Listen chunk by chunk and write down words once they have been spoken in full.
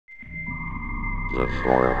The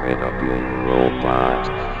formidable robot.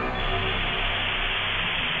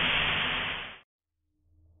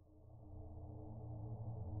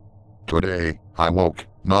 Today, I woke,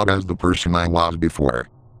 not as the person I was before.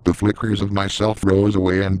 The flickers of myself rose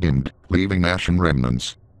away and dimmed, leaving ashen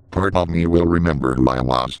remnants. Part of me will remember who I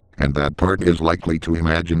was, and that part is likely to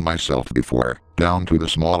imagine myself before, down to the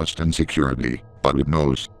smallest insecurity, but it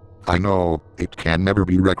knows. I know, it can never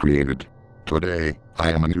be recreated. Today,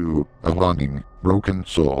 I am a haunting, broken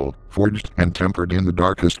soul, forged and tempered in the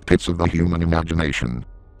darkest pits of the human imagination.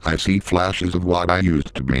 I see flashes of what I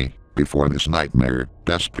used to be, before this nightmare,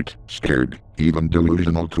 desperate, scared, even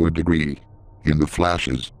delusional to a degree. In the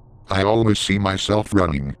flashes, I always see myself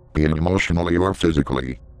running, be it emotionally or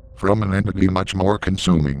physically, from an entity much more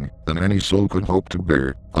consuming than any soul could hope to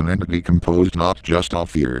bear, an entity composed not just of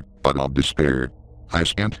fear, but of despair. I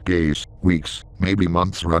spent days, weeks, maybe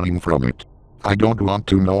months running from it. I don't want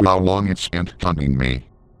to know how long it spent hunting me.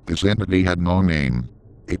 This entity had no name.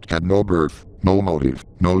 It had no birth, no motive,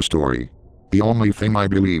 no story. The only thing I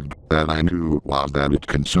believed that I knew was that it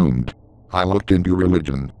consumed. I looked into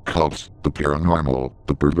religion, cults, the paranormal,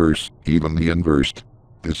 the perverse, even the inverse.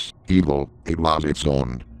 This evil, it was its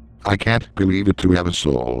own. I can't believe it to have a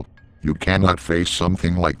soul. You cannot face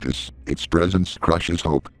something like this. Its presence crushes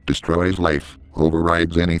hope, destroys life,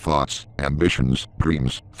 overrides any thoughts, ambitions,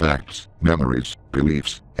 dreams, facts, memories,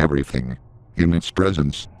 beliefs, everything. In its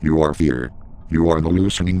presence, you are fear. You are the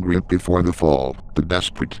loosening grip before the fall, the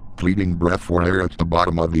desperate, pleading breath for air at the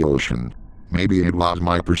bottom of the ocean. Maybe it was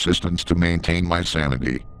my persistence to maintain my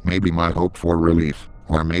sanity, maybe my hope for relief,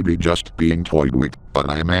 or maybe just being toyed with, but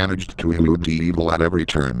I managed to elude the evil at every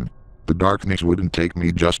turn. The darkness wouldn't take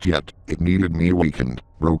me just yet, it needed me weakened,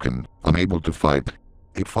 broken, unable to fight.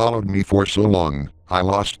 It followed me for so long, I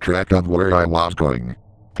lost track of where I was going.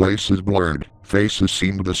 Places blurred, faces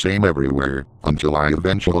seemed the same everywhere, until I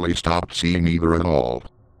eventually stopped seeing either at all.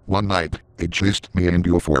 One night, it chased me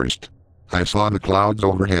into a forest. I saw the clouds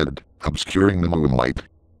overhead, obscuring the moonlight.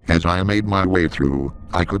 As I made my way through,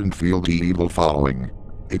 I couldn't feel the evil following.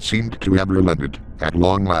 It seemed to have relented, at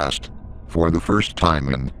long last. For the first time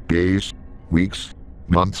in days, weeks,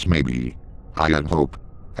 months maybe. I had hope.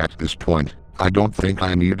 At this point, I don't think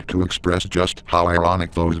I need to express just how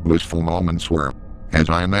ironic those blissful moments were. As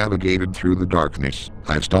I navigated through the darkness,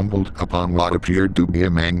 I stumbled upon what appeared to be a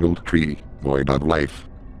mangled tree, void of life.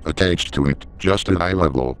 Attached to it, just at eye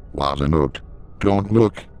level, was a note. "Don't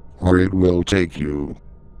look, or it will take you."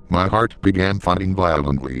 My heart began thumping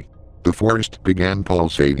violently. The forest began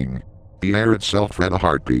pulsating. The air itself had a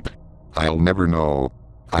heartbeat. I'll never know.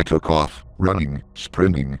 I took off, running,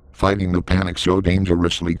 sprinting, fighting the panic so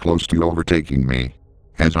dangerously close to overtaking me.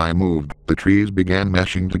 As I moved, the trees began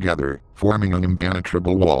meshing together, forming an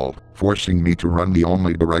impenetrable wall, forcing me to run the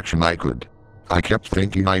only direction I could. I kept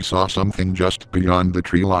thinking I saw something just beyond the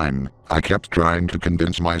tree line. I kept trying to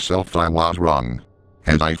convince myself I was wrong.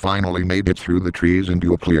 As I finally made it through the trees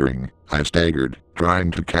into a clearing, I staggered,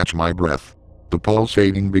 trying to catch my breath. The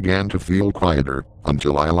pulsating began to feel quieter,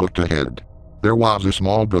 until I looked ahead. There was a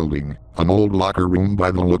small building, an old locker room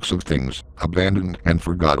by the looks of things, abandoned and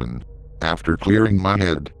forgotten. After clearing my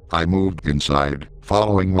head, I moved inside,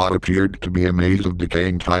 following what appeared to be a maze of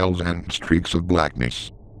decaying tiles and streaks of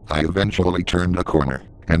blackness. I eventually turned a corner,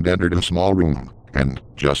 and entered a small room, and,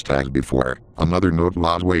 just as before, another note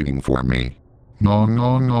was waiting for me. No,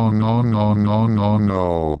 no, no, no, no, no, no,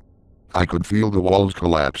 no. I could feel the walls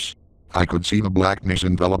collapse. I could see the blackness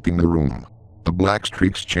enveloping the room. The black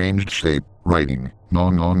streaks changed shape, writing, no,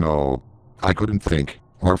 no, no. I couldn't think,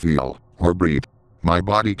 or feel, or breathe. My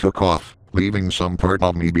body took off, leaving some part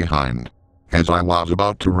of me behind. As I was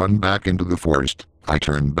about to run back into the forest, I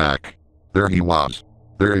turned back. There he was.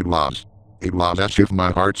 There it was. It was as if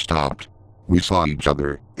my heart stopped. We saw each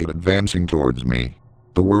other, it advancing towards me.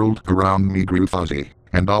 The world around me grew fuzzy,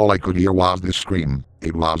 and all I could hear was this scream.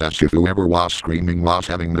 It was as if whoever was screaming was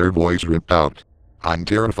having their voice ripped out. I'm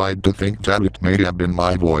terrified to think that it may have been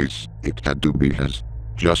my voice. It had to be his.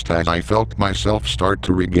 Just as I felt myself start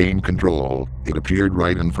to regain control, it appeared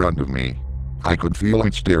right in front of me. I could feel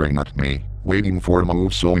it staring at me, waiting for a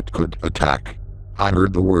move so it could attack. I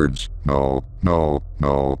heard the words, no, no,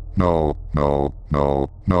 no, no, no, no,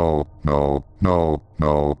 no, no, no,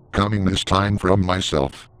 no, coming this time from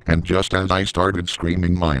myself, and just as I started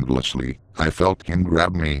screaming mindlessly, I felt him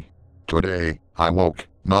grab me. Today, I woke,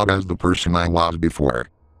 not as the person I was before.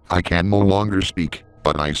 I can no longer speak,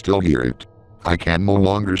 but I still hear it. I can no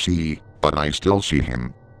longer see, but I still see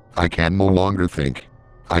him. I can no longer think.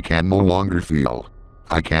 I can no longer feel.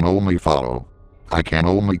 I can only follow. I can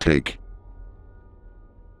only take.